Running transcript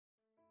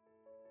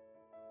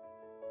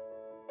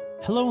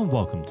Hello and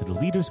welcome to the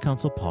Leaders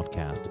Council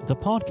podcast, the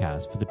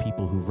podcast for the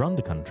people who run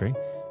the country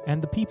and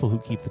the people who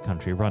keep the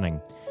country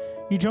running.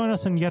 You join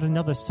us on yet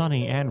another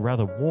sunny and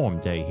rather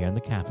warm day here in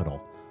the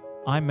capital.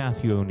 I'm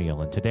Matthew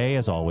O'Neill, and today,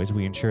 as always,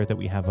 we ensure that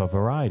we have a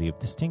variety of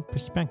distinct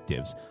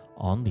perspectives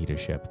on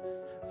leadership.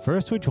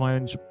 First, we're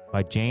joined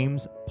by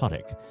James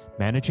Puttick,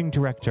 Managing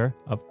Director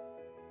of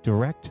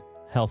Direct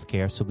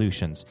Healthcare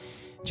Solutions.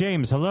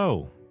 James,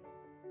 hello.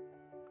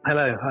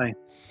 Hello, hi.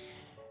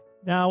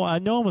 Now,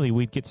 normally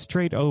we'd get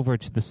straight over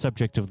to the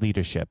subject of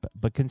leadership,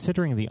 but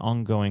considering the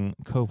ongoing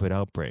COVID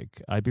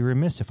outbreak, I'd be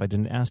remiss if I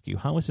didn't ask you,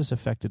 how has this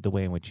affected the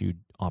way in which you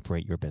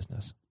operate your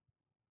business?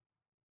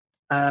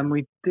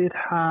 We did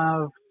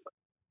have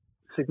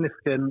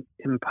significant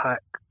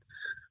impact,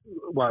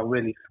 well,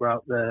 really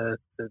throughout the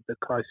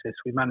crisis.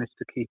 We managed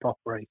to keep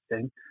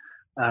operating.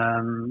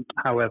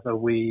 However,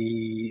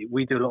 we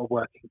do a lot of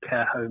work in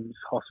care homes,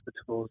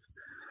 hospitals,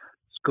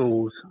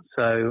 schools,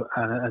 so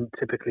and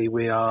typically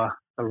we are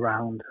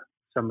around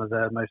some of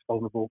the most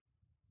vulnerable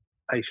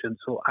patients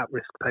or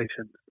at-risk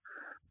patients.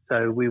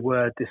 So we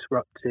were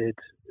disrupted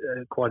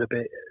quite a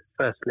bit,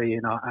 firstly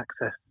in our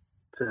access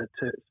to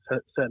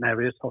certain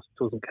areas,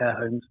 hospitals and care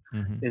homes,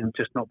 in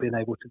just not being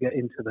able to get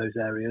into those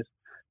areas.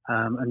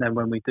 And then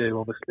when we do,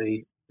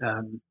 obviously,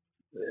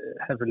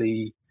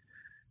 heavily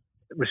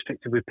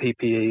restricted with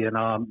PPE and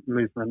our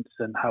movements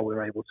and how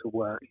we're able to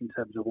work in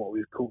terms of what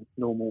we call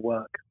normal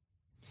work.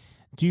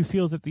 Do you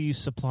feel that these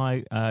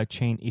supply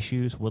chain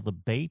issues will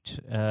abate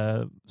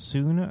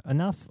soon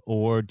enough,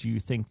 or do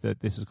you think that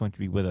this is going to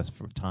be with us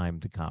for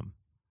time to come?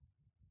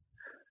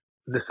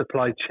 The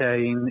supply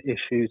chain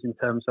issues in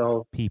terms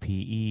of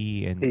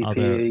PPE and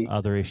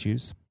other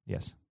issues,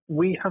 yes.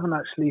 We haven't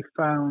actually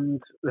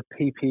found the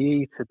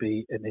PPE to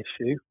be an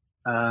issue.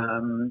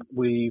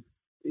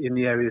 In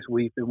the areas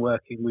we've been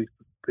working, we've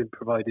been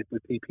provided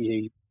with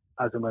PPE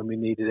as and when we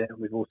needed it, and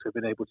we've also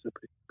been able to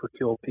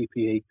procure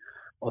PPE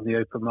on the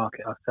open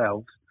market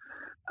ourselves.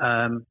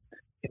 In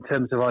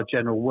terms of our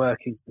general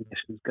working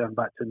conditions going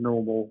back to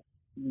normal,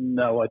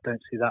 no, I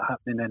don't see that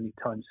happening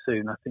anytime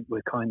soon. I think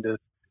we're kind of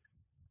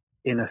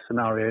in a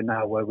scenario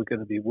now where we're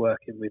going to be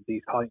working with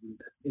these heightened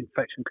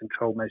infection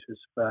control measures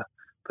for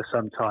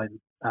some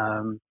time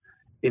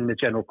in the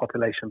general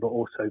population, but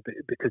also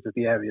because of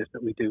the areas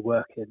that we do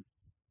work in.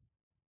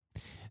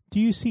 Do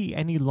you see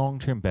any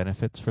long-term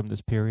benefits from this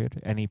period?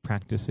 Any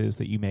practices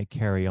that you may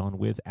carry on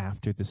with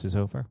after this is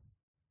over?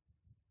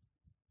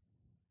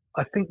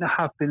 I think there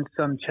have been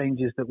some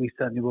changes that we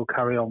certainly will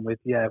carry on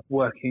with. Yeah,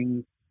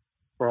 working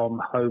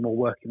from home or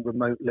working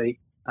remotely.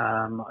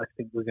 I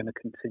think we're going to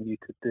continue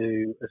to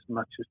do as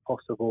much as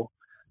possible.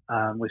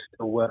 We're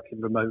still working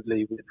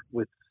remotely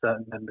with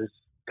certain members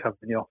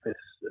covering the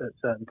office at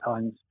certain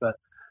times, but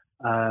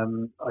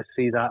I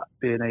see that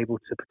being able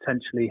to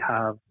potentially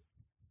have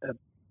a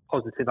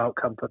positive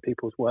outcome for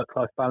people's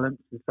work-life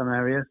balance in some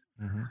areas.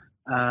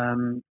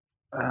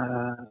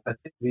 I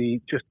think the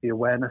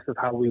awareness of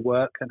how we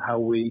work and how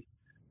we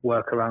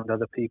work around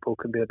other people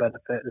can be a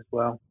benefit as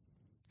well.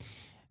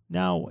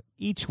 Now,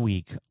 each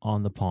week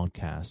on the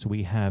podcast,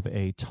 we have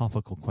a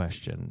topical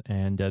question,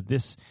 and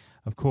this,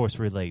 of course,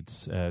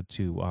 relates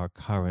to our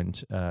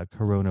current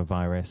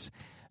coronavirus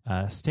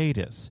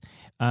status.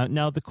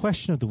 Now, the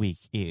question of the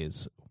week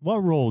is, what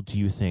role do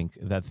you think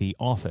that the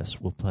office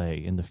will play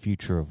in the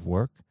future of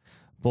work,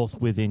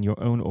 both within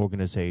your own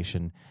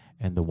organization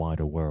and the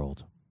wider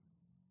world?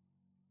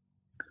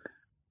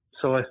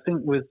 So I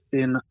think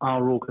within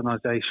our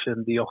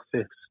organisation, the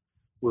office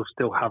will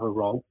still have a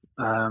role.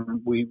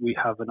 We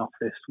have an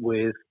office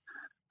with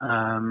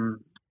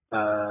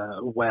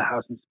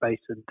warehousing space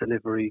and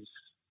deliveries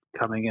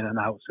coming in and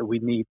out, so we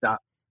need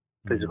that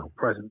physical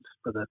presence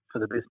for the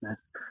business,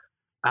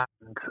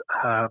 and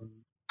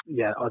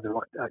other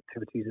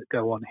activities that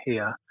go on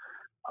here.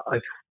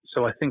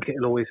 So I think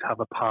it'll always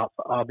have a part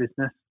for our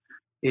business.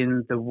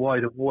 In the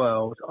wider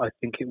world, I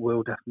think it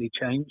will definitely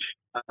change.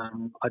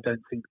 I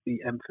don't think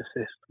the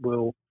emphasis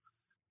will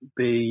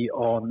be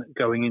on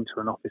going into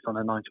an office on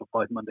a 9 to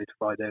 5, Monday to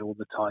Friday all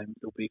the time.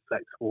 There'll be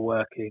flexible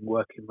working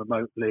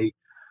remotely.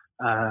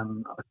 I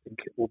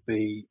think it will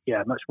be,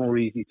 much more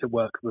easy to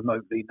work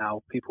remotely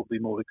now. People will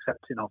be more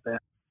accepting of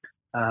it.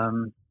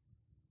 And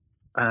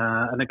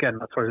again,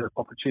 that's where the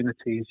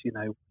opportunities,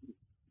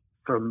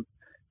 from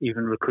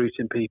even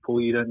recruiting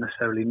people. You don't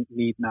necessarily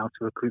need now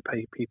to recruit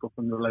people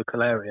from the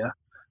local area.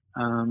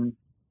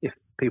 If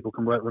people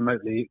can work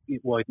remotely,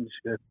 it widens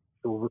your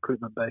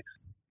recruitment base.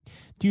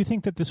 Do you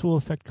think that this will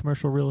affect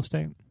commercial real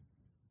estate?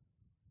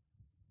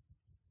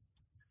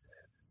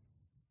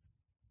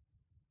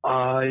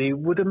 I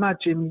would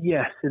imagine,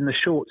 yes, in the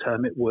short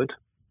term it would.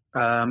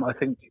 I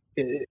think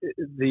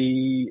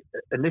initially,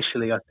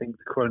 I think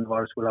the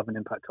coronavirus will have an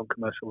impact on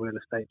commercial real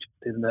estate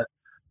in that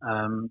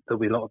there'll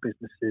be a lot of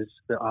businesses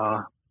that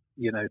are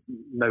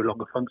no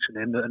longer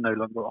functioning, that are no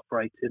longer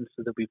operating,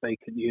 so there'll be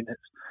vacant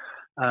units.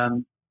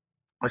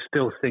 I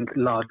still think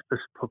large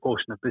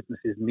proportion of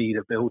businesses need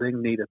a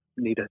building, need a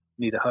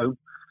home.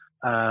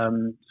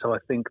 So I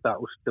think that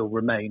will still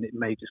remain. It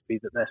may just be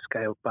that they're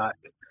scaled back.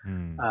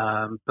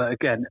 But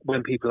again,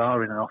 when people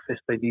are in an office,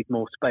 they need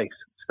more space.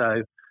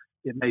 So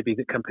it may be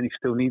that companies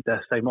still need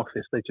their same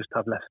office. They just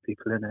have less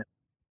people in it.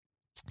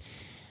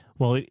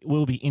 Well, it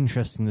will be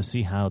interesting to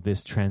see how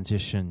this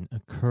transition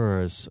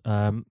occurs.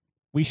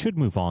 We should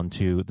move on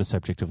to the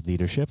subject of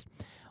leadership.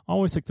 I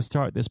always like to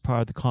start this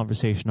part of the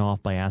conversation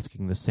off by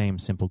asking the same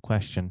simple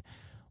question.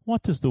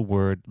 What does the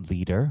word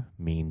leader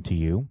mean to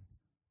you?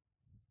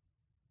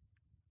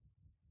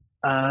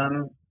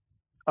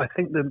 I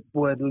think the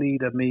word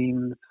leader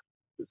means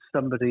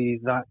somebody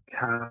that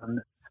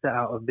can set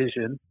out a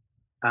vision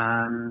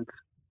and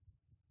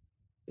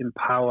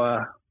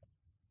empower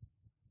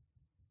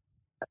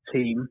a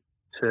team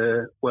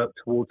to work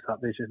towards that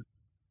vision.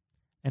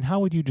 And how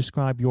would you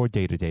describe your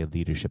day-to-day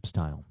leadership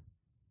style?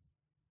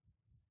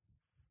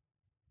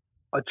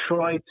 I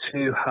try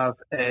to have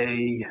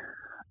a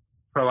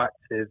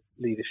proactive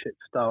leadership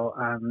style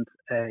and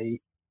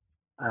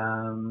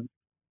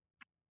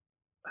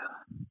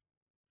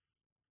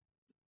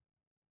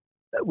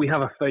we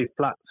have a very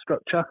flat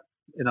structure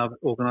in our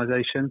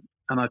organisation,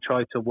 and I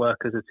try to work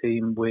as a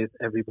team with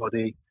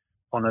everybody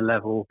on a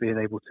level, being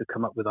able to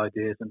come up with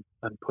ideas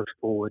and push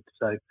forward.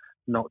 So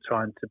not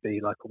trying to be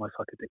almost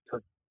like a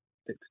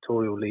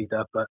dictatorial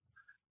leader, but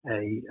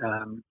a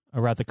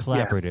rather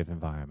collaborative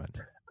environment.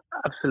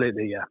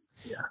 Absolutely, yeah.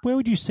 Where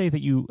would you say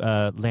that you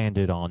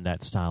landed on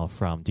that style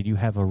from? Did you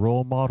have a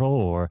role model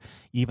or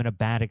even a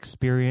bad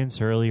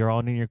experience earlier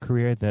on in your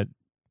career that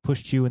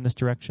pushed you in this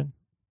direction?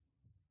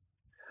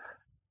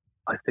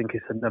 I think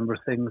it's a number of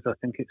things. I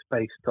think it's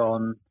based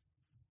on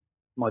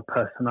my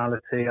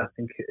personality. I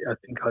think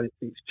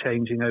it's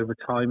changing over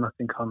time. I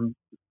think I'm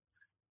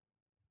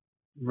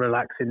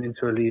relaxing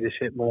into a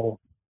leadership role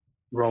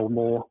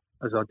more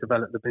as I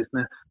develop the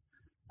business.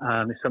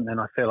 It's something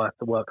I feel I have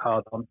to work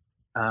hard on.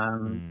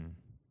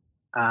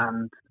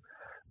 And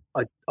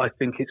I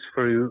think it's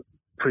through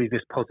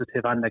previous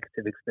positive and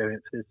negative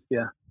experiences.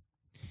 Yeah.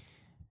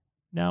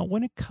 Now,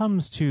 when it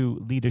comes to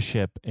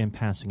leadership and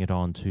passing it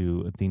on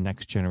to the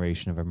next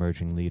generation of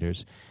emerging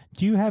leaders,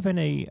 do you have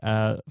any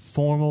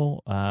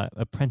formal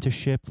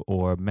apprenticeship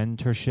or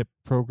mentorship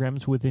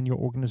programs within your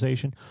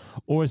organization,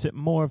 or is it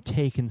more of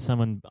taking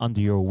someone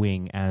under your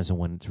wing as and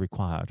when it's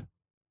required?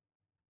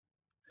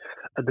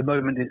 At the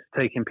moment, it's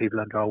taking people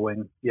under our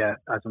wing,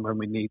 as and when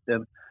we need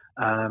them.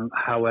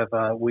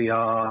 However, we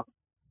are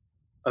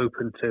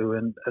open to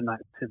and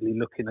actively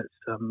looking at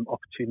some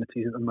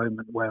opportunities at the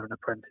moment where an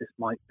apprentice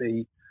might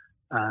be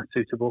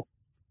suitable.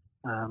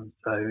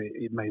 So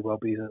it may well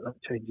be that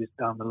changes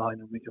down the line,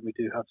 and we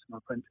do have some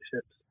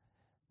apprenticeships.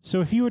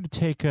 So if you were to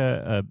take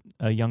a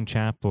young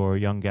chap or a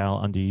young gal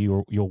under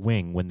your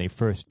wing when they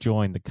first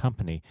join the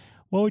company,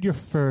 what would your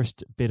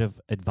first bit of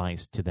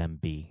advice to them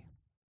be?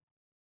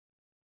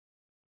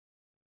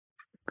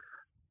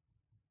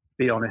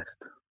 Be honest.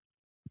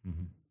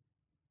 Mm-hmm.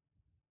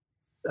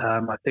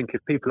 I think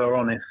if people are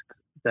honest,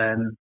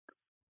 then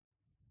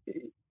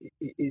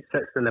it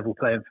sets the level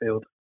playing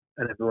field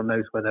and everyone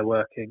knows where they're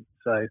working.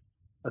 So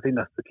I think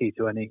that's the key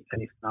to any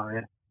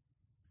scenario.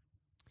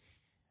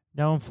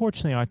 Now,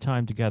 unfortunately, our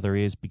time together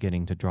is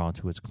beginning to draw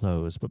to its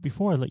close. But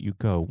before I let you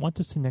go, what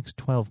does the next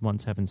 12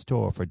 months have in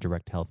store for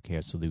Direct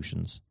Healthcare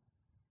Solutions?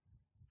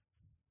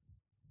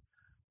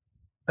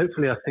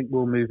 Hopefully, I think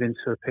we'll move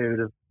into a period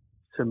of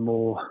some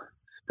more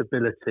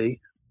stability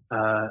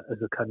as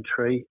a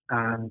country,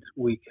 and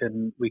we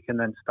can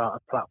then start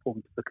a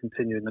platform for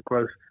continuing the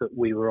growth that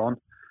we were on.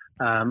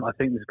 I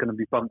think there's going to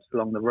be bumps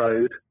along the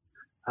road,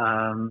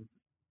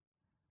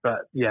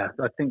 but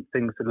I think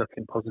things are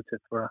looking positive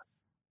for us.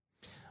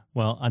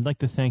 Well, I'd like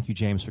to thank you,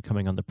 James, for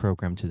coming on the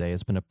program today.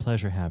 It's been a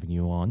pleasure having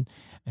you on,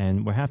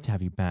 and we'll have to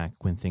have you back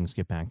when things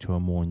get back to a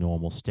more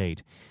normal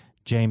state.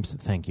 James,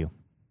 thank you.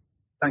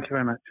 Thank you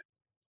very much.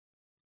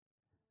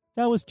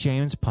 That was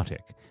James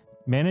Puttick,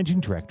 Managing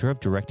Director of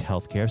Direct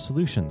Healthcare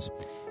Solutions.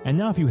 And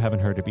now, if you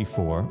haven't heard it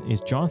before, is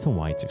Jonathan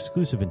White's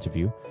exclusive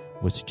interview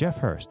with Geoff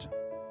Hurst.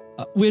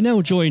 We're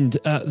now joined,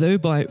 though,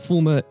 by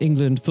former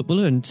England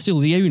footballer and still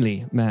the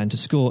only man to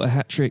score a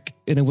hat-trick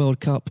in a World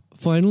Cup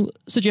final,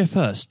 Sir Geoff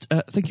Hurst.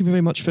 Thank you very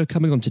much for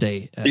coming on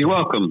today. You're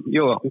welcome.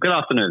 You're welcome. Good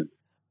afternoon.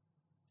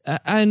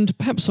 And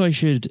perhaps I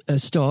should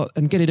start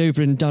and get it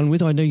over and done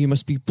with. I know you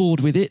must be bored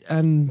with it,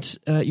 and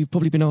you've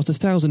probably been asked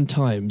 1,000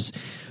 times.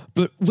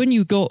 But when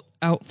you got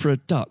out for a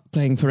duck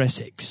playing for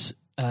Essex,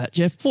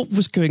 Geoff, what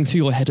was going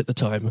through your head at the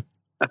time?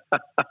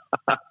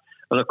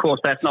 Well, of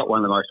course, that's not one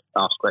of the most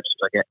asked questions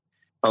I get.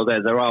 Oh,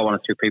 there are one or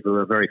two people who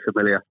are very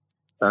familiar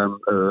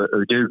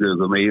who do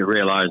Google me,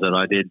 realise that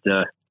I did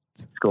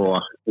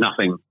score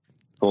nothing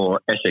for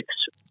Essex.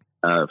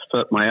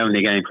 My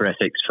only game for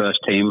Essex first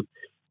team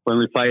when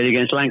we played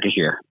against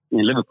Lancashire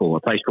in Liverpool, a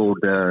place called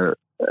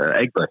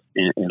Egbert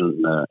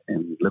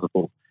in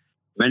Liverpool.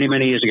 Many,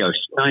 many years ago,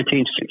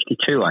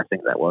 1962, I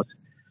think that was.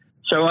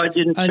 So I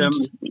didn't, I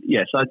didn't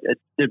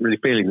really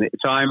feel it at the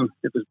time.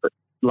 It was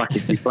lucky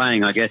to be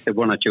playing, I guess. There were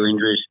one or two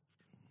injuries.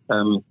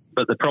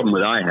 But the problem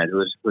that I had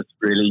was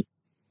really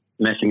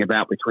messing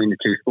about between the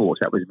two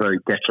sports. That was very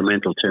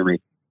detrimental to me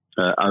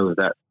over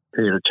that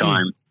period of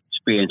time,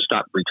 being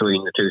stuck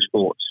between the two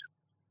sports.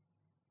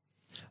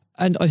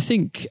 And I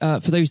think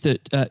for those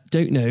that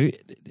don't know,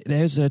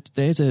 there's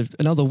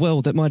another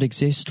world that might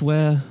exist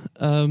where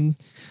Sir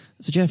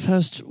Geoff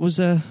Hurst was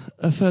a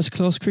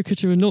first-class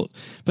cricketer and not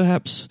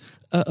perhaps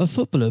a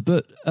footballer.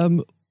 But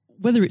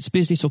whether it's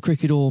business or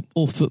cricket or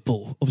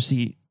football,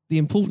 obviously the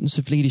importance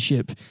of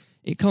leadership,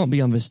 it can't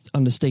be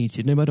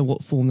understated, no matter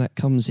what form that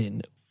comes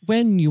in.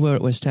 When you were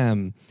at West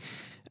Ham,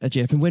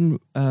 Geoff, and when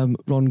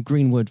Ron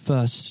Greenwood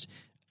first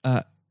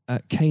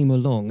came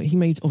along, he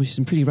made obviously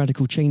some pretty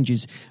radical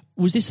changes.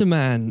 Was this a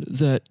man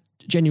that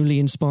genuinely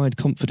inspired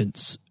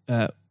confidence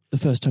the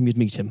first time you'd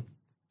meet him?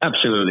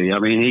 Absolutely. I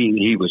mean,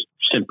 he was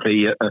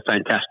simply a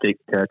fantastic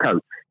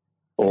coach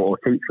or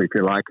teacher, if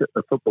you like,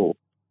 of football.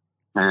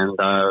 And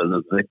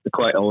the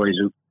quite always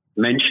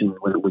mentioned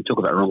when we talk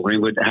about Ron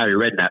Greenwood, Harry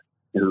Redknapp,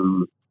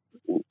 who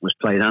was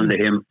played under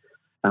him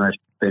and has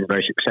been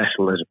very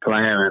successful as a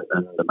player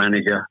and the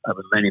manager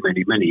over many,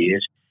 many, many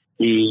years.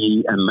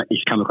 He's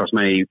come across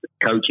many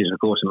coaches, of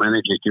course, and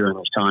managers during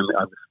his time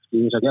over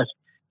years, I guess.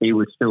 He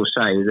would still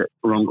say that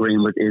Ron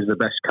Greenwood is the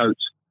best coach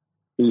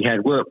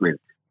he'd worked with.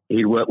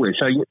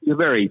 So you're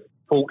very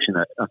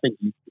fortunate. I think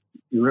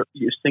you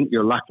think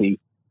you're lucky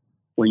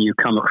when you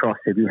come across,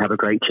 if you have a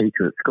great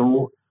teacher at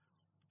school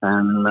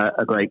and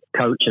a great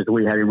coach, as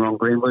we had in Ron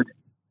Greenwood,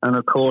 and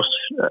of course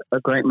a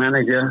great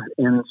manager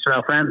in Sir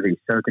Alf Ramsey.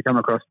 So to come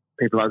across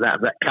people like that,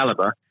 of that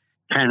calibre,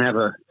 can have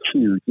a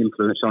huge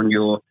influence on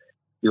your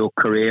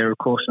career, of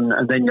course,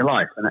 and then your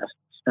life. And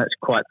that's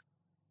quite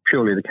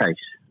purely the case.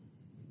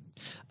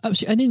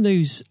 Absolutely. And in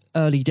those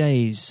early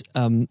days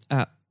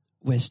at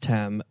West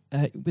Ham,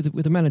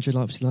 with a manager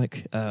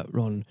like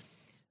Ron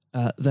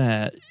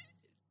there,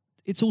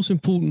 it's also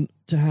important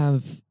to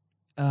have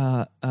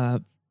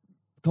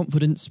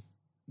confidence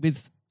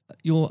with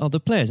your other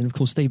players, and of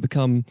course they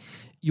become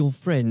your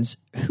friends.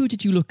 Who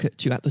did you look at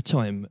the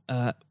time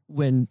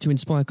when to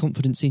inspire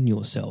confidence in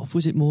yourself?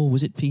 Was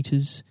it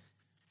Peters?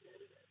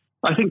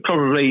 I think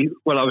probably.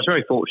 Well, I was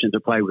very fortunate to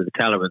play with the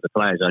calibre of the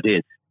players I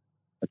did.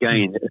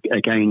 Again,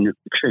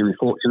 extremely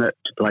fortunate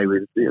to play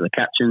with the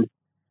captain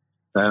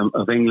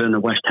of England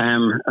and West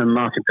Ham, and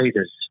Martin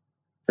Peters,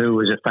 who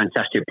was a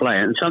fantastic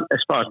player. And as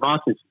far as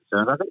Martin's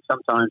concerned, I think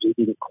sometimes he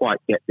didn't quite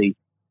get the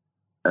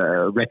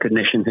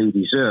recognition he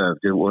deserved.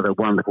 What a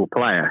wonderful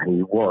player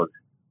he was.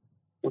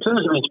 In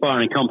terms of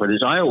inspiring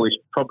confidence, I always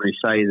probably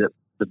say that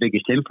the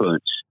biggest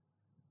influence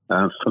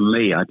for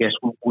me, I guess,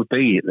 would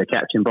be the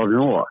captain, Bob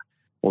Moore.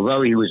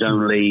 Although he was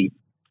only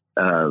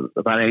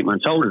about 8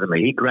 months older than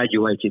me, he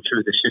graduated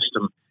through the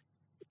system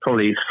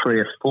probably 3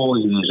 or 4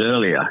 years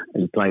earlier.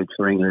 He played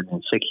for England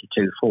in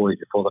 62, 4 years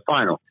before the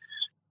final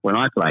when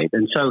I played.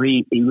 And so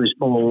he was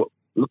more,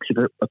 looked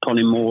upon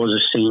him more as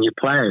a senior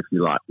player, if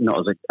you like, not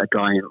as a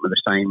guy with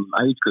the same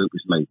age group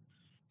as me.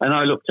 And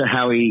I looked at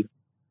how he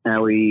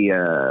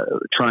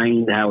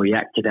trained, how he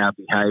acted, how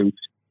he behaved,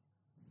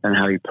 and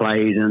how he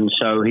played. And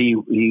so he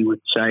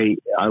would say,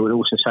 I would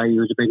also say he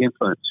was a big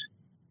influence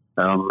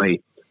on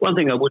me. One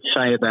thing I would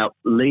say about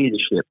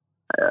leadership,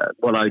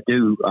 what I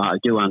do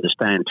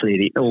understand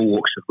clearly in all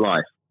walks of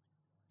life,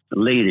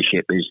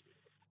 leadership is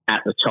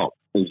at the top,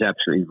 is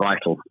absolutely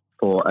vital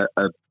for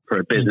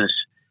a business,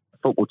 a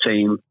football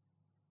team,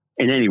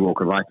 in any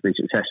walk of life to be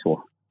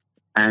successful.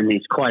 And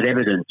it's quite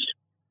evident.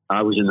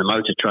 I was in the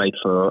motor trade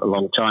for a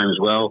long time as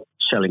well,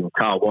 selling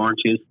car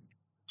warranties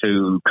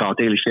to car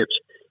dealerships.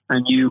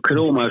 And you could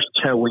almost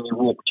tell when you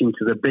walked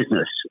into the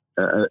business,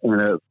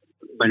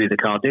 many of the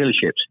car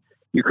dealerships,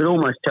 you could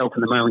almost tell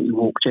from the moment you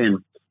walked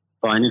in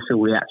by initial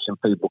reaction,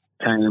 people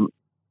came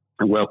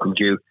and welcomed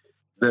you,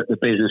 that the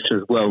business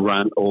was well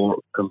run or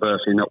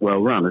conversely not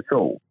well run at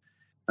all.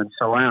 And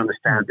so I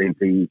understand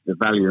the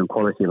value and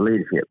quality of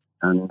leadership.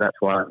 And that's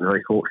why I'm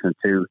very fortunate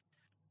to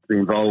be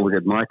involved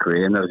in my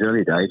career in those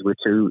early days with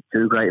two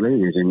great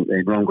leaders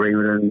in Ron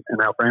Greenwood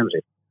and Alf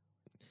Ramsey.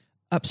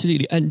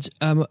 Absolutely. And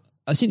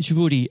since you've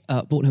already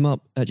brought him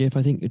up, Geoff,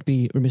 I think it'd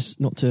be remiss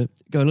not to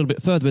go a little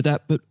bit further with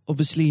that. But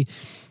obviously,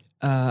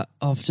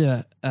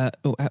 after at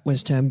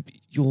West Ham,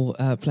 your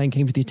playing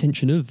came to the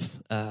attention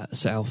of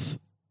Sir Alf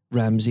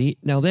Ramsey.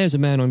 Now, there's a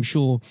man I'm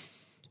sure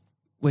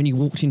when you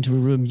walked into a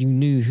room, you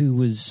knew who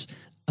was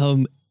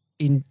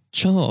in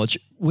charge.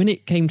 When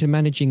it came to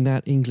managing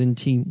that England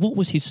team, what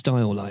was his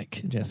style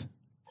like, Geoff?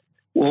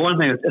 Well,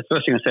 the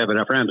first thing I say about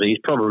Alf Ramsey, he's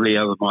probably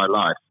over my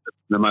life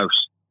the most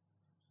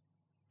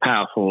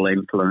powerful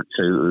influence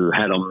who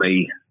had on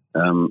me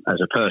as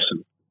a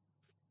person.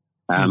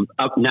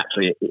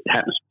 Naturally, it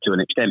happens to an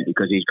extent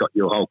because he's got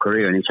your whole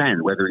career in his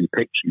hand. Whether he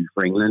picks you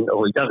for England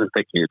or he doesn't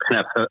pick you, it can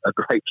have a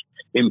great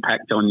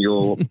impact on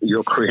your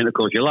career and, of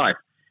course, your life.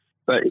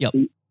 But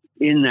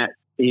in that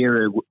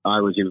era, I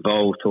was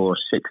involved for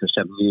 6 or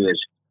 7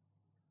 years.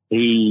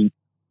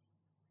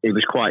 It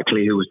was quite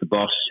clear who was the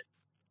boss.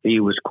 He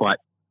was quite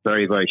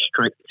very, very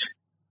strict.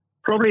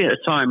 Probably at a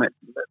time,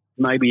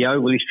 maybe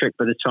overly strict,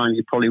 but at a time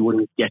you probably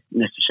wouldn't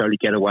necessarily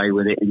get away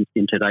with it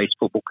in today's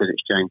football because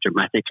it's changed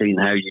dramatically in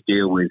how you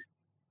deal with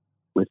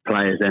with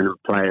players then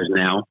and players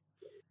now.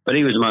 But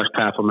he was the most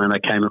powerful man I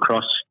came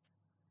across,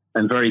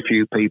 and very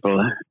few people.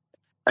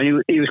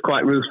 And he was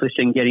quite ruthless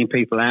in getting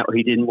people out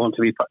who didn't want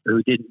to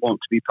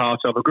be part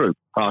of a group,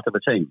 part of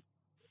a team.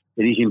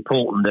 It is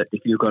important that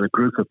if you've got a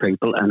group of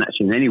people, and that's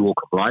in any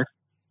walk of life,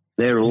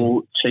 they're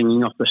all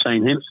singing off the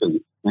same hymn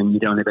sheet, and you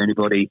don't have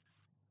anybody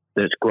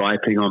that's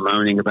griping or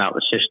moaning about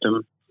the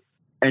system.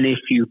 And if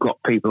you've got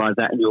people like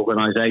that in your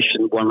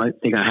organisation, one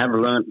thing I have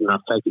learned, and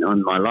I've taken it on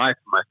in my life,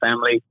 my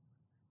family,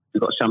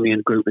 you've got somebody in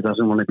the group that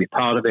doesn't want to be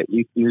part of it,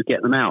 you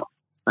get them out.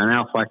 And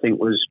Alf, I think,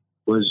 was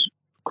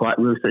quite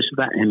ruthless with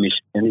that in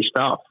his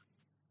staff.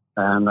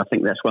 And I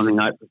think that's one of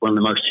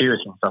the most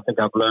serious things I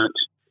think I've learned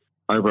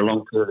over a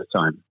long period of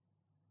time.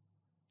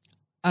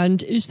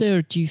 And is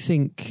there, do you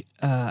think,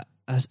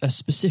 a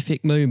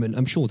specific moment,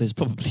 I'm sure there's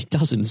probably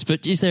dozens,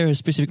 but is there a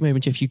specific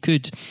moment, Jeff, you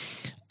could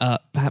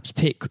perhaps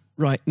pick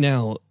right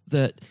now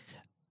that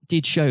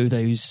did show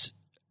those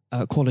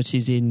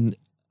qualities in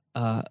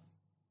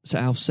Sir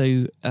Alf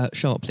so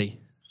sharply?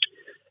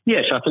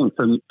 Yes, I think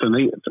for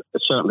me,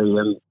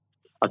 certainly,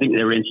 I think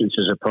there are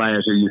instances of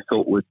players who you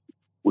thought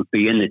would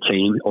be in the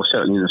team or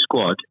certainly in the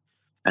squad,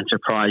 and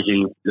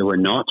surprisingly they were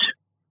not.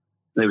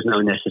 There was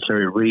no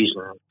necessary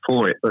reason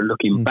for it, but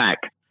looking back,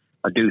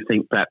 I do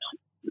think perhaps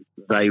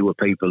they were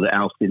people that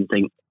Alf didn't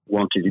think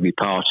wanted to be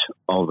part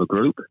of a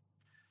group.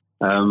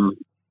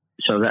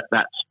 So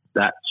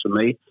that's for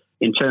me.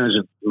 In terms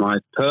of my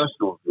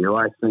personal view,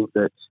 I think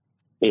that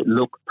it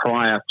looked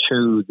prior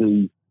to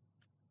the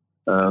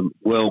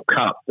World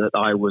Cup that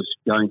I was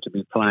going to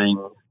be playing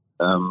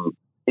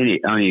in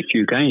it only a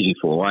few games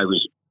before. I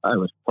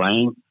was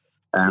playing,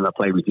 and I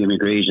played with Jimmy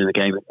Greaves in a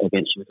game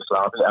against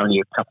Yugoslavia only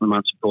a couple of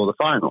months before the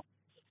final.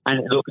 And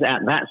it looked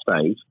at that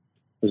stage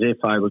as if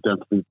I was going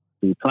to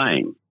be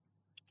playing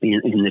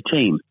in the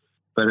team.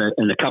 But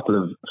in a couple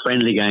of more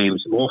friendly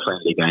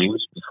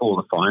games before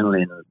the final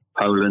in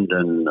Poland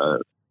and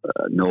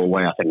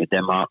Norway, I think, and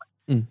Denmark,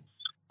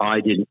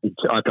 I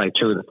played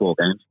 2 of the 4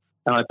 games,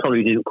 and I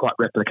probably didn't quite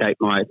replicate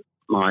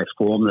my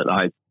form that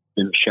I'd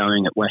been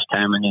showing at West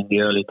Ham and in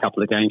the early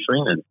couple of games for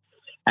England.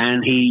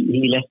 And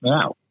he left me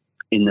out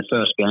in the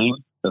first game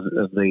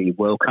of the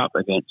World Cup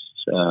against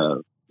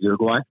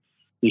Uruguay.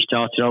 He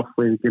started off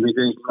with Jimmy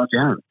Greaves and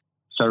Roger Hunt.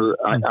 So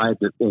I had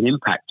an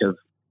impact of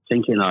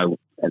thinking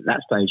at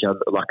that stage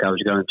like I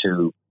was going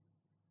to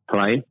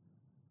play,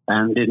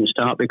 and didn't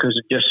start because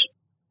of just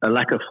a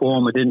lack of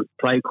form. I didn't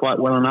play quite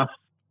well enough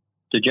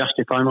to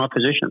justify my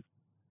position.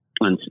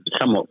 And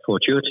somewhat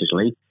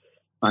fortuitously,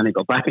 I only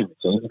got back in the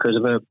team because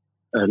of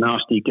a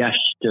nasty gashed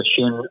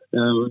shin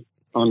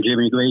on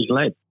Jimmy Greaves'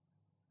 leg.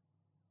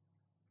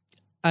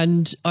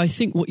 And I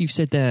think what you've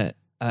said there,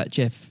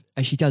 Jeff,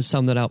 actually does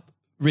sum that up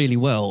really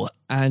well.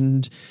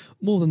 And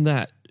more than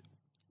that,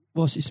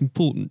 whilst it's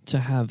important to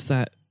have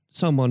that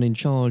someone in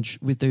charge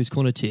with those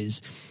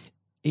qualities,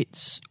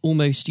 it's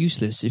almost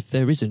useless if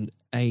there isn't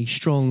a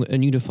strong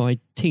and unified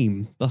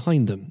team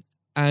behind them.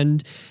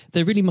 And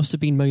there really must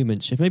have been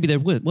moments, Jeff, maybe there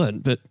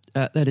weren't, but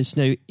let us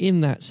know,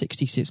 in that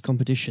 66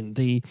 competition,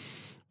 the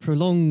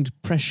prolonged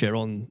pressure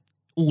on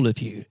all of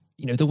you,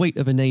 the weight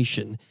of a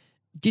nation,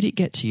 did it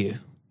get to you?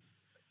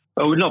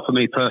 Oh, not for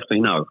me personally,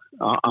 no.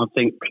 I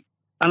think,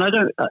 and I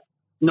don't,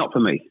 not for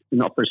me,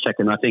 not for a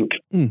second. I think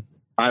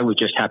I was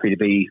just happy to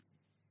be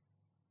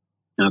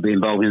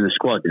involved in the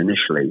squad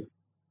initially.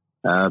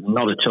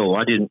 Not at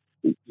all.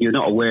 You're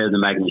not aware of the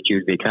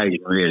magnitude of the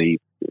occasion,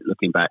 really,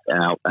 looking back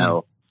out.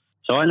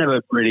 So I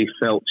never really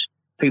felt,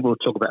 people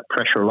talk about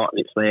pressure a lot, and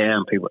it's there,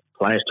 and people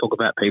talk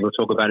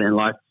about it in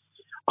life.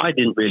 I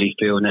didn't really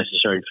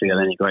necessarily feel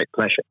any great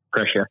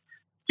pressure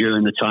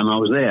during the time I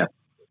was there.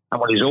 And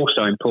what is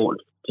also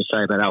important to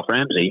say about Alf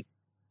Ramsey,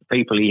 the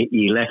people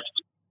he left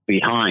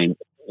behind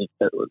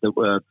that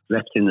were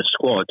left in the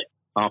squad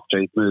after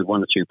he'd moved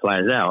 1 or 2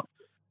 players out,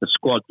 the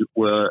squad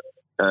were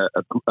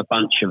a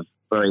bunch of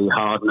very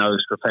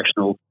hard-nosed,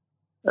 professional,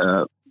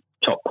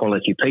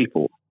 top-quality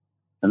people.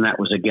 And that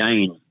was,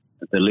 again,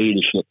 the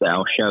leadership that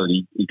Al showed.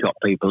 He got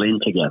people in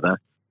together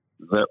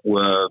that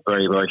were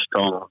very, very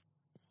strong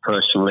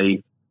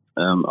personally.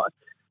 And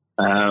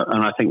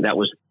I think that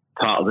was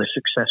part of the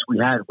success we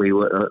had. We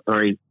were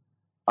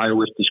I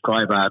always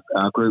describe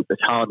our group as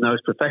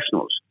hard-nosed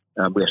professionals.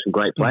 We have some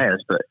great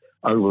players, but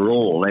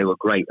overall they were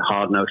great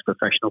hard-nosed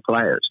professional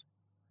players.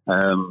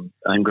 And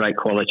great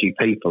quality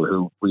people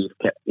who we've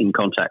kept in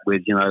contact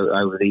with,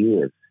 over the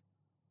years.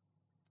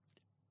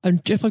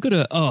 And Jeff, I've got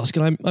to ask,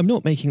 and I'm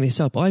not making this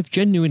up, I've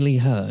genuinely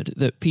heard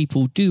that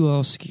people do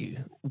ask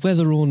you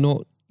whether or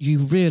not you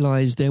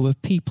realise there were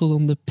people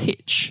on the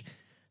pitch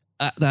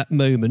at that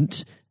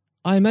moment.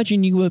 I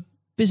imagine you were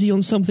busy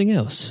on something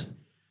else.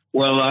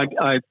 Well, I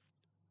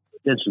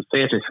did some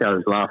theatre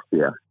shows last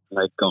year, and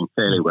they've gone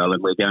fairly well,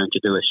 and we're going to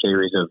do a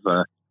series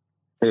of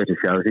theatre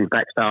shows, in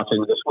fact,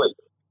 starting this week,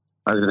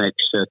 over the next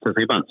 2 or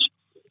 3 months.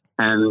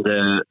 And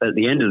at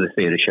the end of the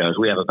theatre shows,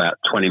 we have about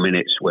 20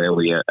 minutes where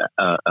we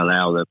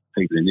allow the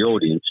people in the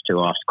audience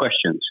to ask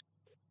questions.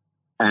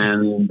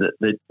 And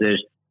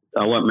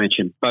I won't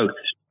mention both.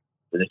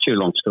 They're too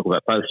long to talk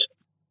about both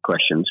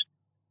questions.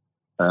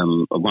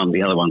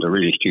 The other one's a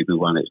really stupid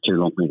one. It's too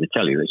long for me to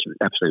tell you. It's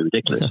absolutely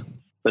ridiculous.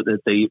 But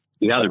the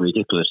other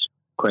ridiculous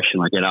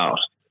question I get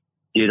asked,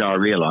 did I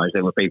realise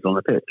there were people on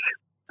the pitch?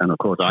 And of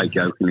course I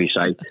jokingly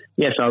say,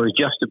 yes, I was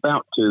just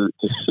about to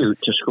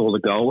shoot to score the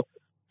goal.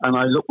 And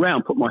I looked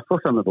round, put my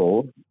foot on the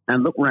ball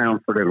and looked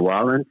round for a little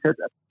while and said,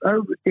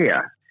 oh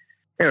dear,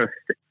 there are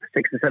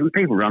 6 or 7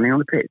 people running on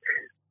the pitch.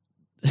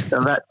 So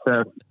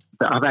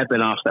I've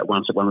been asked that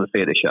once at one of the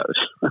theatre shows.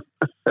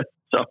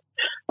 So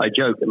I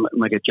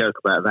make a joke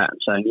about that and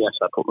saying, yes,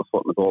 I put my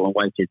foot on the ball and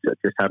waited to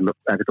just have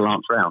a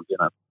glance round, you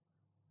know.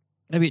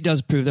 Maybe it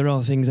does prove there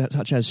are things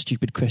such as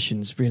stupid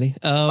questions, really.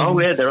 Oh,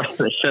 yeah, there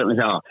certainly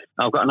are.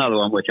 I've got another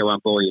one which I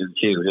won't bore you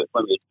into. It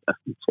won't be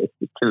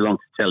too long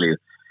to tell you.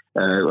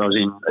 I was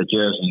in a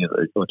Jersey,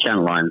 or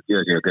Channel Line,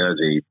 Jersey or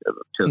Guernsey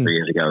 2 or 3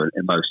 years ago,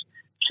 and most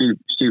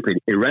stupid,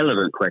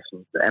 irrelevant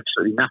questions,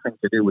 absolutely nothing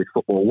to do with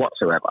football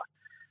whatsoever,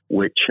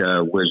 which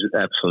was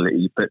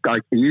absolutely, but I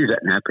can use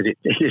that now because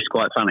it is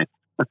quite funny.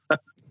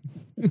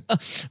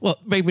 Well,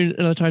 maybe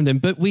another time then,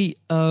 but we...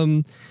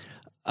 well,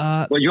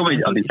 you want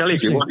me? I can tell you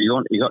if you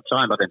want. You got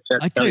time? I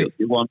can tell you if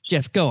you want.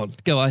 Jeff, go on.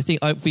 Go. I think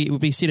it would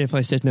be silly if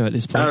I said no at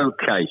this point.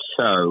 Okay,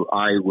 so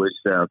I was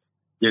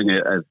doing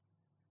at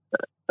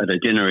a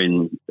dinner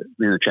in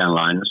the Channel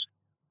Lines,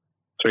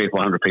 300 or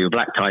 400 people,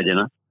 black tie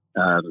dinner,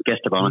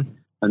 guest of honour.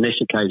 On this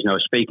occasion, I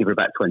was speaking for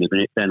about 20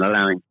 minutes, then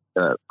allowing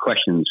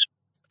questions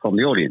from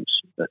the audience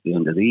at the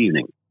end of the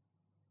evening.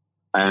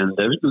 And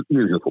there was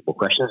usual football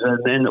questions,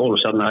 and then all of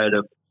a sudden I heard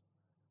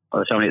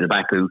somebody at the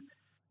back who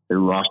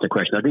asked a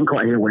question. I didn't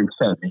quite hear what he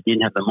said. He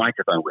didn't have the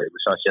microphone with him,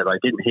 so I said, I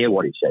didn't hear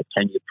what he said.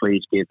 Can you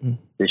please give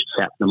this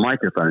chap the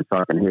microphone so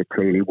I can hear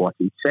clearly what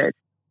he said?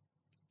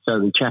 So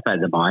the chap had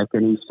the mic,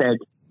 and he said,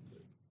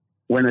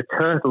 when a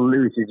turtle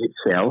loses its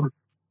shell,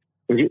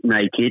 is it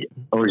naked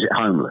or is it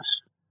homeless?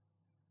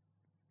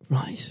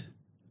 Right.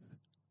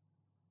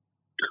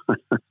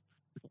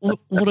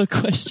 What a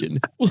question.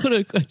 What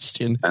a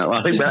question.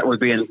 I think that would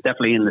be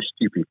definitely in the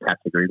stupid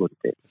category, wouldn't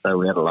it? So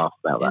we had a laugh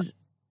about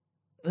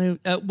that.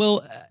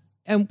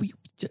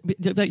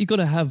 You've got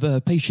to have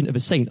a patient of a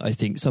saint, I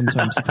think,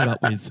 sometimes to put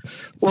up with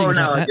things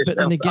like that. But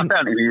then again, I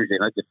found it amusing.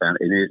 I just found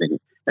it amusing.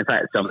 In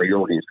fact, some of the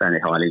audience found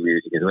it highly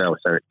amusing as well.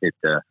 So it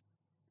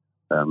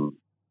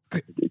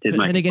did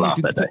make me laugh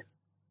that day.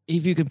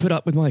 If you can put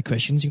up with my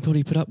questions, you can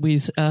probably put up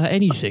with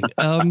anything.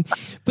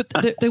 But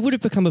there would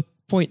have become a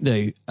point,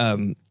 though,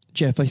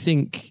 Jeff, I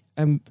think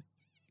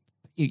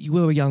you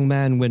were a young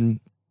man when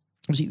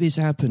obviously this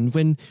happened,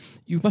 when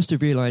you must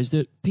have realised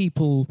that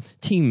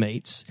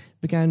teammates,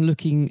 began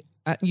looking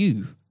at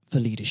you for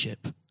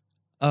leadership.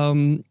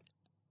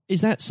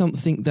 Is that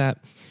something that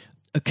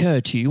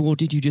occurred to you, or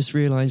did you just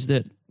realise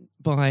that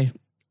by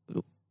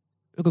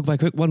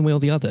one way or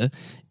the other,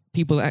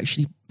 people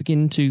actually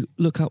begin to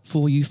look up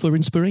for you for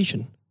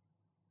inspiration?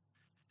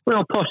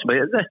 Well, possibly.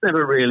 That's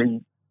never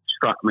really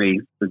struck me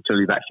until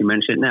you've actually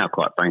mentioned it now,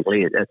 quite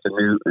frankly. It's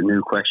a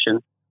new question.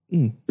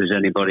 Does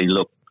anybody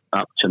look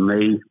up to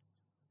me?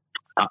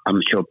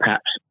 I'm sure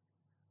perhaps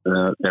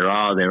there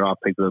are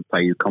people who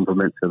pay you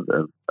compliments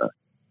of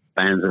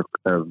fans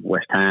of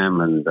West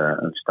Ham and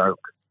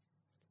Stoke,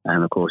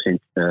 and of course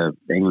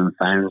England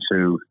fans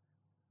who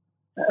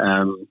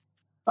I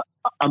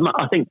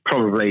think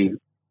probably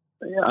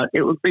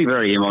it would be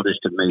very immodest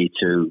of me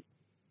to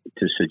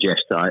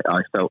suggest that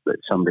I felt that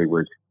somebody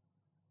was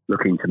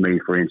looking to me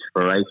for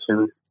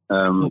inspiration.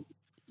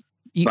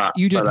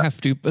 You don't have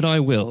to, but I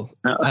will.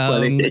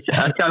 It's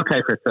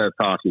okay for a third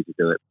party to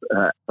do it.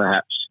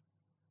 Perhaps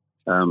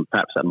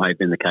that may have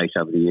been the case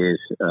over the years.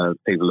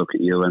 People look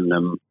at you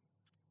and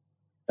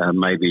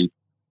maybe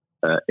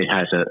it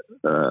has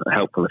a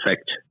helpful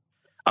effect.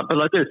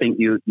 But I do think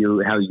you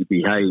how you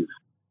behave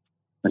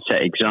and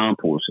set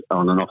examples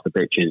on and off the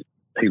pitch,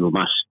 people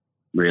must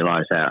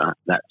realise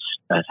that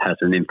has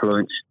an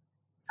influence.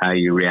 How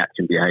you react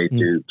and behave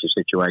to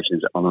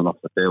situations on and off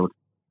the field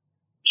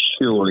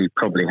surely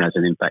probably has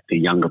an impact to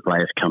younger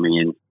players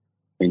coming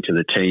into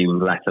the team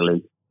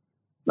latterly.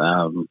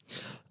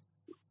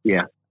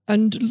 Yeah.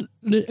 And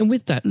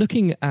with that,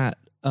 looking at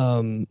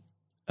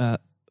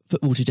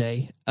football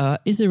today,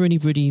 is there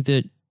anybody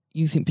that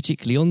you think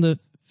particularly on the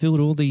field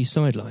or the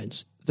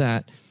sidelines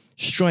that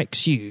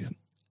strikes you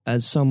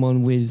as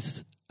someone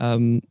with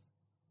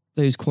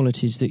those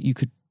qualities that you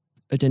could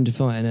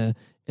identify in a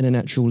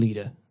natural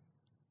leader?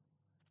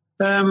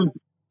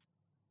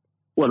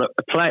 Well,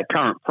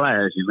 current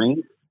players, you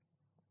mean?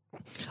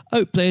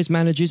 Oh, players,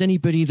 managers,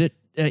 anybody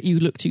that you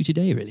look to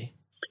today, really?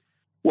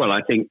 Well,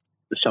 I think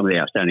some of the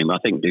outstanding. I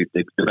think the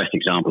best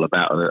example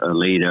about a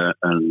leader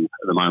and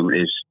at the moment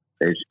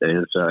is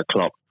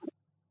Klopp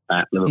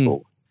at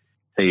Liverpool.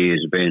 He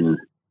has been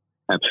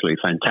absolutely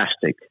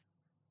fantastic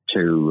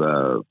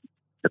to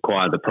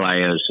acquire the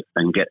players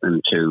and get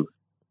them to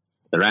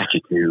their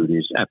attitude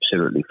is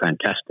absolutely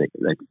fantastic.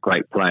 They're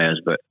great players,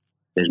 but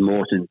there's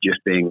more than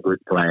just being good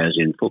players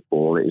in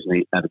football. It is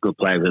have a good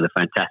player with a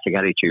fantastic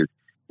attitude,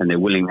 and their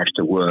willingness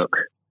to work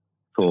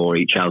for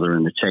each other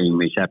and the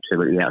team is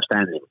absolutely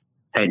outstanding.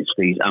 Hence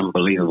these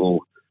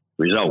unbelievable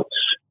results.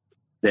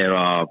 there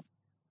are,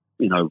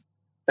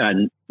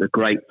 and the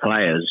great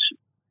players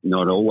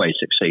not always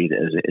succeed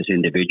as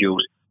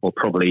individuals, or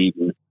probably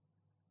even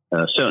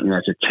certainly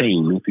as a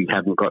team if you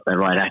haven't got the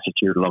right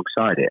attitude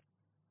alongside it.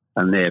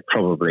 And they're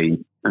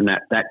probably, and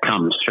that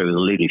comes through the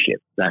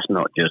leadership. That's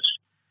not just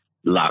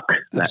luck.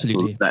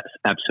 Absolutely. That's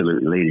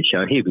absolute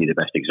leadership. He'd be the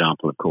best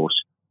example, of course,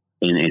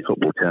 in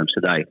football terms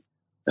today,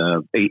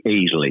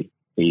 easily.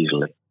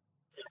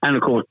 And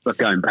of course, but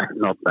going back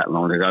not that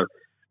long ago,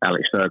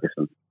 Alex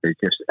Ferguson is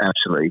just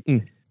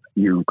absolutely.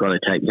 You've got to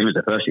take him as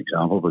the first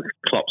example, because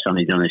Klopp's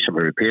only done this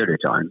over a period of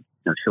time,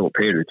 a short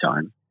period of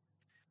time.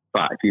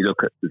 But if you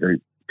look at the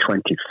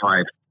 26,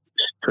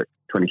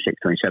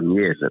 27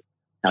 years that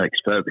Alex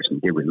Ferguson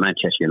did with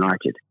Manchester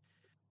United,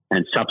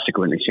 and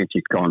subsequently since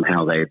he's gone,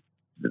 how they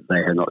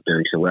are not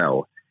doing so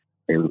well.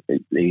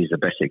 He's the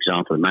best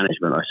example of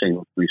management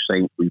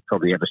we've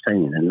probably ever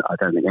seen, and I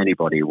don't think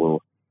anybody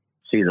will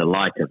see the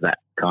light of that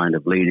kind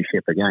of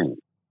leadership again.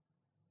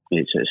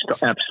 It's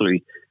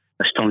absolutely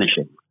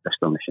astonishing.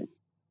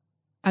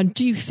 And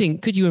do you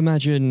think, could you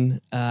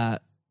imagine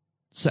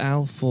Sir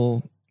Alf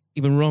or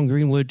even Ron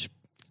Greenwood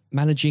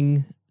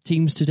managing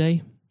teams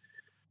today?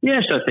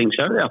 Yes, I think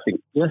so. I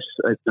think, yes,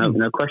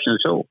 no question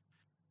at all.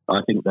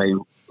 I think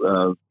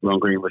Ron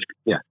Greenwood,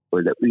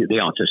 well, the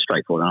answer,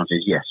 straightforward answer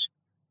is yes.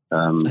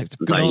 That's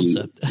a good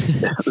answer.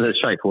 The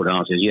straightforward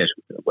answer is yes.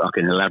 I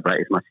can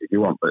elaborate as much as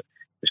you want, but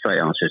the straight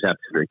answer is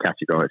absolutely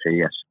categorically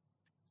yes.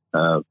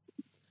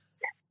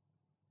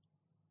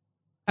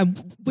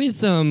 And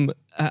with, and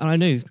I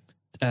know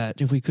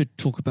if we could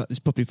talk about this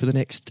probably for the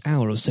next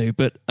hour or so,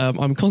 but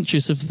I'm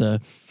conscious of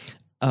the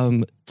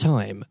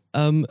time.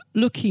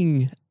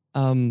 Looking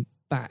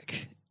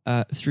back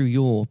through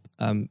your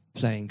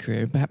playing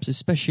career, perhaps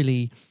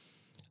especially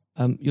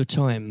your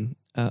time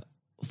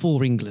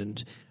for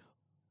England,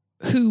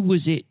 who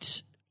was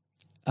it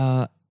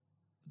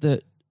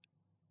that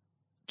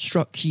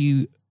struck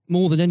you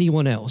more than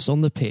anyone else on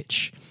the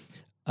pitch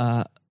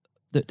that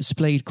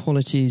displayed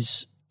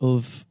qualities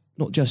of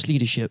not just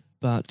leadership,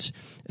 but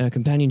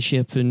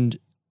companionship and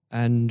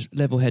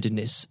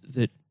level-headedness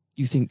that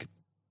you think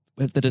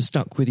that have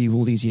stuck with you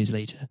all these years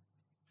later?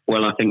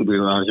 Well, I think I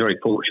was very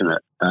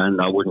fortunate, and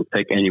I wouldn't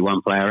pick any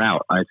one player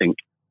out. I think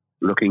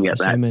looking at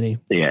that,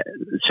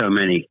 so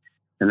many,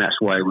 and that's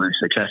why we were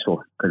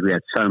successful, because we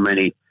had so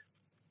many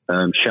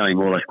showing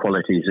all those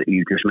qualities that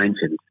you just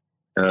mentioned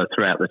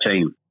throughout the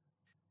team.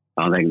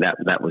 I think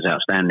that was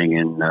outstanding,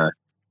 and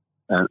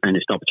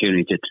it's an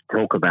opportunity to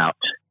talk about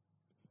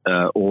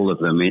all of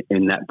them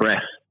in that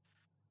breath.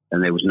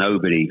 And there was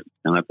nobody,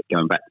 and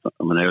going back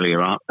from an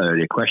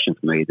earlier question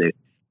for me, that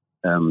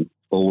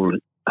all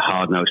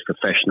hard-nosed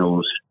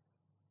professionals,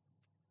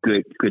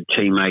 good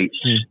teammates,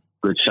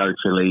 good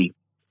socially,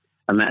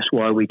 and that's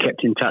why we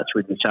kept in touch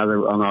with each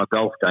other on our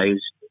golf days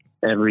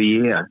every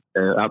year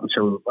up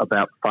until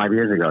about 5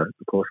 years ago.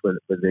 Of course, with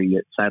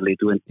the sadly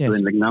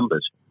dwindling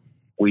numbers,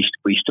 we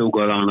still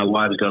got on. Our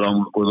wives got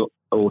on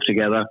all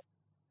together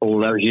all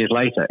those years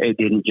later. It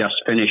didn't just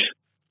finish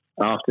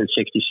after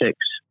 '66.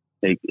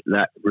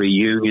 That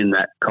reunion,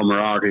 that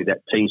camaraderie,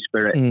 that team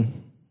spirit,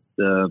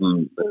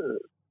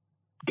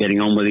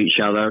 getting on with each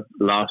other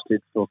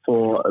lasted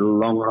for a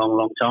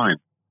long time.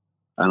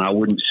 And I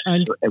wouldn't,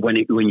 when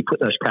you put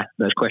those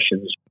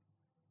questions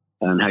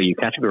and how you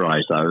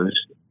categorise those,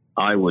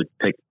 I would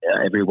pick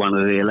every one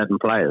of the 11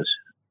 players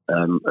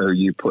who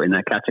you put in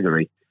that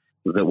category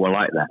that were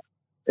like that.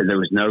 There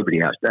was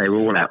nobody else. They were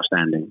all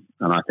outstanding.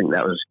 And I think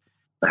that was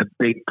a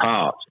big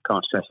part. I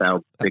can't stress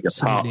how big a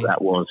part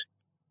that was.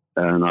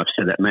 And I've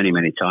said that many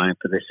times,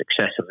 for the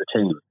success of the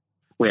team.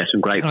 We had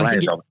some great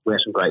players. We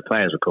had some great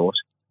players, of course,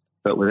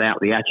 but without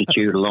the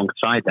attitude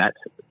alongside that,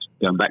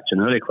 going back to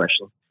an earlier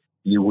question,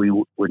 we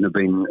wouldn't have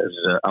been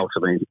as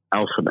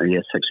ultimately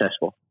as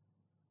successful.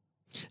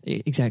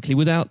 Exactly.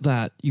 Without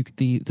that,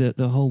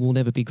 the whole will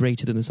never be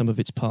greater than the sum of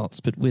its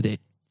parts. But with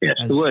it, yes,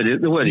 the word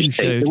is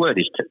team. The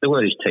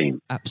word is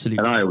team.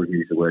 Absolutely. And I always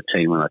use the word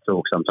team when I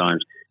talk.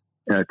 Sometimes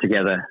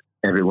together,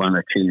 everyone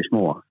achieves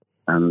more.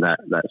 And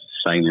that's the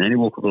same in any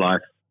walk of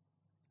life.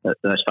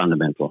 That's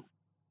fundamental.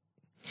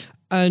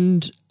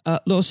 And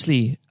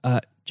lastly,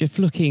 Jeff,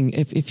 looking,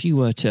 if you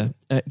were to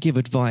give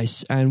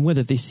advice, and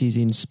whether this is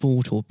in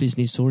sport or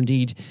business or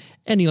indeed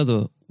any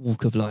other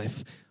walk of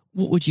life,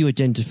 what would you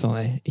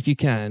identify, if you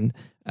can,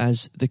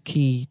 as the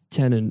key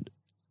tenet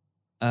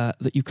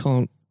that you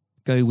can't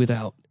go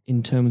without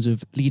in terms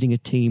of leading a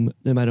team,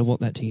 no matter what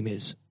that team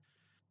is?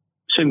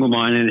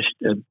 Single-mindedness,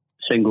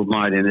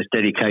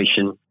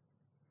 dedication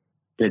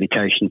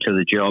to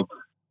the job,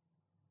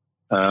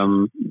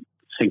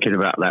 thinking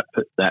about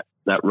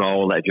that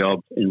role, that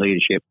job in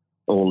leadership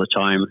all the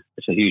time.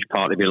 It's a huge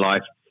part of your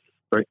life.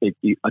 I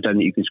don't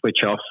think you can switch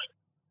off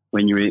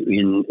when you're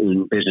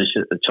in business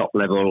at the top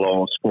level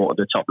or sport at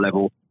the top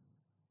level.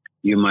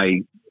 You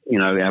may,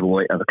 have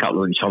a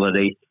couple of weeks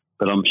holiday,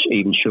 but I'm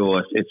even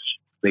sure if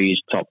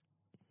these top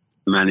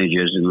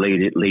managers and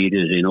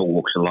leaders in all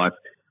walks of life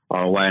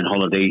are away on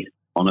holiday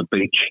on a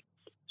beach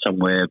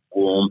somewhere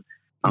warm,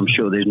 I'm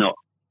sure there's not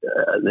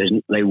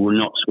they will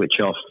not switch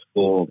off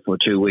for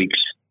 2 weeks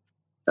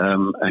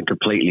and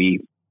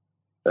completely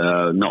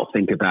not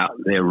think about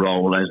their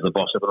role as the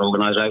boss of an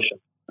organisation.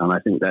 And I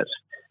think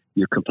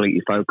you're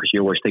completely focused.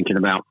 You're always thinking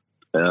about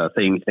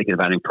things, thinking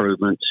about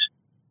improvements,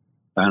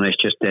 and it's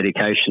just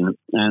dedication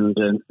and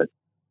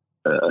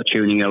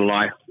tuning your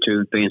life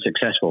to being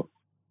successful.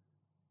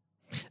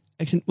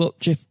 Excellent. Well,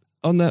 Jeff,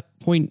 on that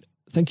point,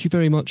 thank you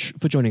very much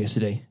for joining us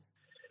today.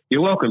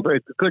 You're welcome. Very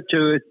good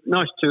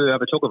nice to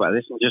have a talk about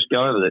this and just go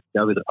over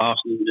the past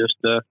and just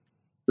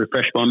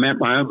refresh my own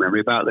memory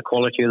about the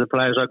quality of the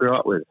players I grew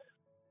up with.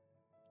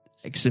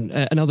 Excellent.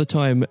 Another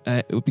time,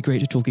 it would be great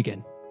to talk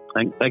again.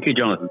 Thank you,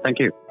 Jonathan. Thank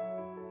you.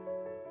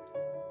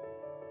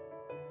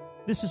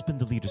 This has been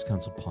the Leaders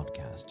Council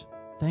podcast.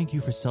 Thank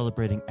you for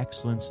celebrating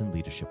excellence in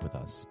leadership with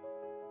us.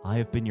 I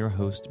have been your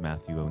host,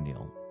 Matthew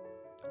O'Neill.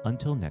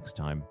 Until next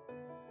time,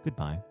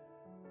 goodbye.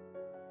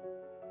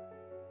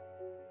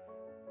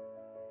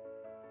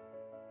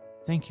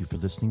 Thank you for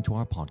listening to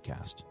our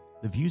podcast.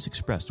 The views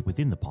expressed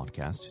within the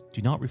podcast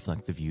do not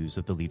reflect the views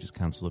of the Leaders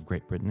Council of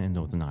Great Britain and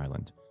Northern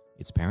Ireland,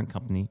 its parent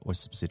company or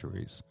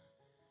subsidiaries,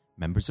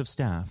 members of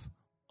staff,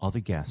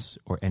 other guests,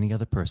 or any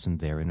other person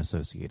therein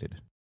associated.